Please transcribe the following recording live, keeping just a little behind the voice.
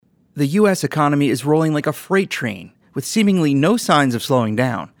The U.S. economy is rolling like a freight train, with seemingly no signs of slowing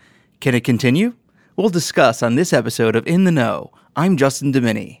down. Can it continue? We'll discuss on this episode of In the Know. I'm Justin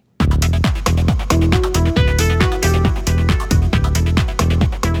Domini.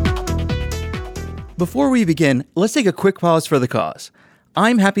 Before we begin, let's take a quick pause for the cause.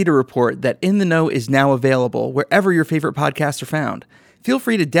 I'm happy to report that In the Know is now available wherever your favorite podcasts are found. Feel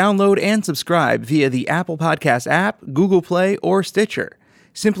free to download and subscribe via the Apple Podcast app, Google Play, or Stitcher.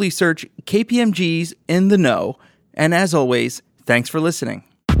 Simply search KPMG's In the Know, and as always, thanks for listening.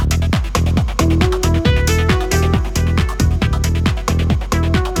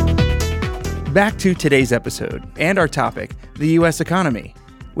 Back to today's episode, and our topic, the U.S. economy.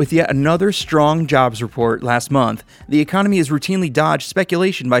 With yet another strong jobs report last month, the economy has routinely dodged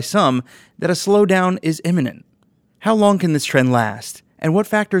speculation by some that a slowdown is imminent. How long can this trend last, and what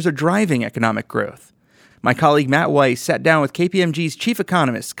factors are driving economic growth? My colleague Matt Weiss sat down with KPMG's chief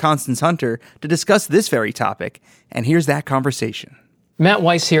economist, Constance Hunter, to discuss this very topic, and here's that conversation. Matt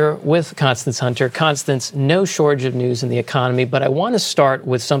Weiss here with Constance Hunter. Constance, no shortage of news in the economy, but I want to start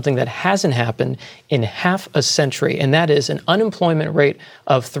with something that hasn't happened in half a century, and that is an unemployment rate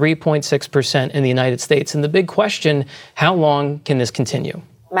of 3.6% in the United States. And the big question, how long can this continue?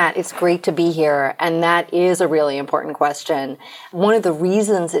 Matt, it's great to be here, and that is a really important question. One of the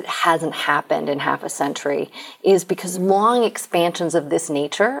reasons it hasn't happened in half a century is because long expansions of this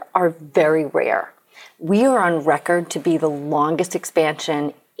nature are very rare. We are on record to be the longest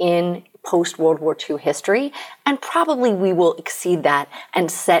expansion in post-World War II history, and probably we will exceed that and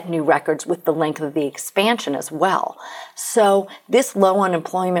set new records with the length of the expansion as well. So this low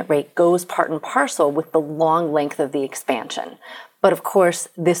unemployment rate goes part and parcel with the long length of the expansion. But of course,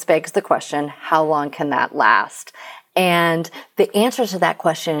 this begs the question, how long can that last? And the answer to that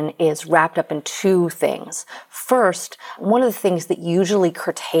question is wrapped up in two things. First, one of the things that usually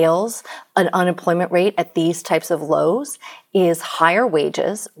curtails an unemployment rate at these types of lows is higher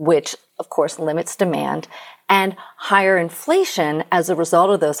wages, which of course limits demand, and higher inflation as a result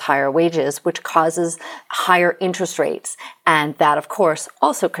of those higher wages, which causes higher interest rates. And that, of course,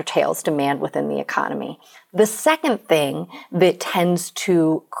 also curtails demand within the economy. The second thing that tends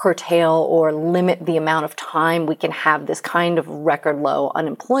to curtail or limit the amount of time we can have this kind of record low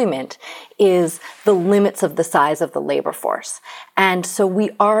unemployment is the limits of the size of the labor force. And so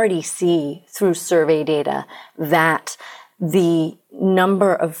we already see through survey data that the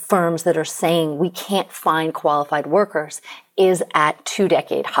number of firms that are saying we can't find qualified workers is at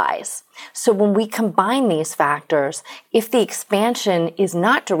 2-decade highs. So when we combine these factors, if the expansion is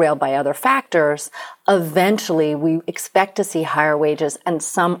not derailed by other factors, eventually we expect to see higher wages and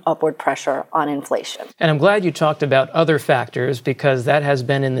some upward pressure on inflation. And I'm glad you talked about other factors because that has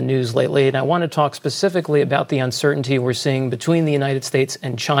been in the news lately. And I want to talk specifically about the uncertainty we're seeing between the United States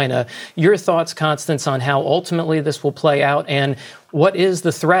and China. Your thoughts, Constance, on how ultimately this will play out and what is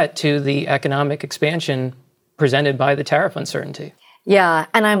the threat to the economic expansion presented by the tariff uncertainty? Yeah,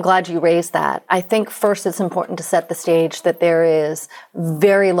 and I'm glad you raised that. I think first it's important to set the stage that there is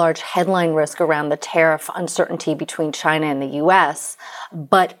very large headline risk around the tariff uncertainty between China and the U.S.,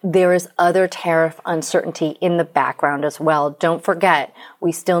 but there is other tariff uncertainty in the background as well. Don't forget,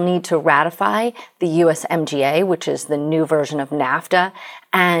 we still need to ratify the USMCA, which is the new version of NAFTA,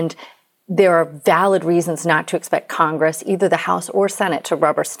 and there are valid reasons not to expect Congress, either the House or Senate, to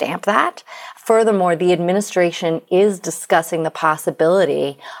rubber stamp that. Furthermore, the administration is discussing the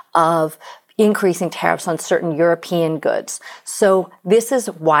possibility of increasing tariffs on certain European goods. So this is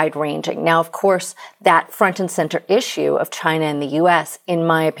wide-ranging. Now, of course, that front and center issue of China and the U.S., in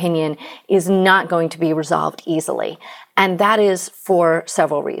my opinion, is not going to be resolved easily. And that is for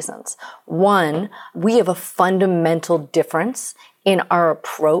several reasons. One, we have a fundamental difference in our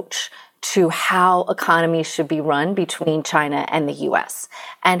approach to how economies should be run between China and the U.S.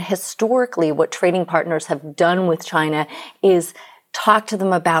 And historically, what trading partners have done with China is talk to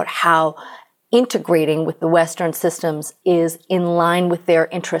them about how integrating with the Western systems is in line with their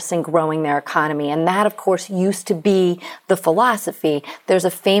interests in growing their economy. And that, of course, used to be the philosophy. There's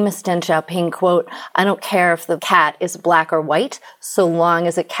a famous Deng Xiaoping quote, "I don't care if the cat is black or white, so long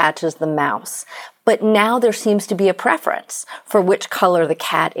as it catches the mouse." But now there seems to be a preference for which color the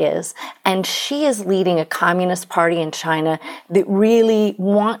cat is. And Xi is leading a communist party in China that really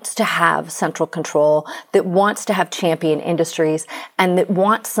wants to have central control, that wants to have champion industries, and that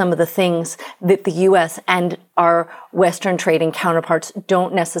wants some of the things that the U.S. and our Western trading counterparts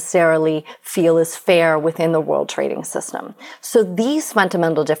don't necessarily feel is fair within the world trading system. So these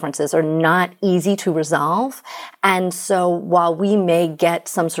fundamental differences are not easy to resolve. And so while we may get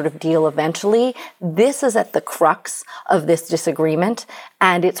some sort of deal eventually, this is at the crux of this disagreement.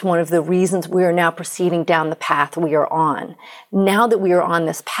 And it's one of the reasons we are now proceeding down the path we are on. Now that we are on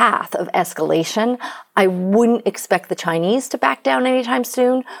this path of escalation, I wouldn't expect the Chinese to back down anytime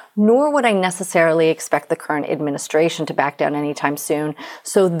soon, nor would I necessarily expect the current administration to back down anytime soon.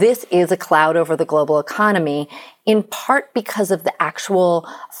 So this is a cloud over the global economy, in part because of the actual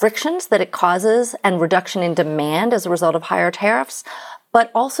frictions that it causes and reduction in demand as a result of higher tariffs, but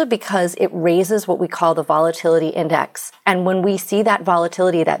also because it raises what we call the volatility index. And when we see that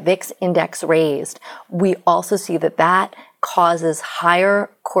volatility, that VIX index raised, we also see that that causes higher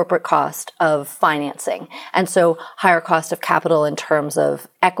corporate cost of financing. And so higher cost of capital in terms of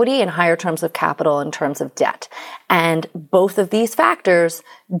equity and higher terms of capital in terms of debt. And both of these factors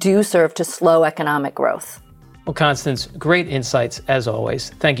do serve to slow economic growth. Well, Constance, great insights as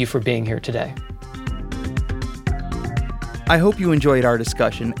always. Thank you for being here today. I hope you enjoyed our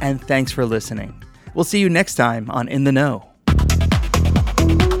discussion, and thanks for listening. We'll see you next time on In the Know.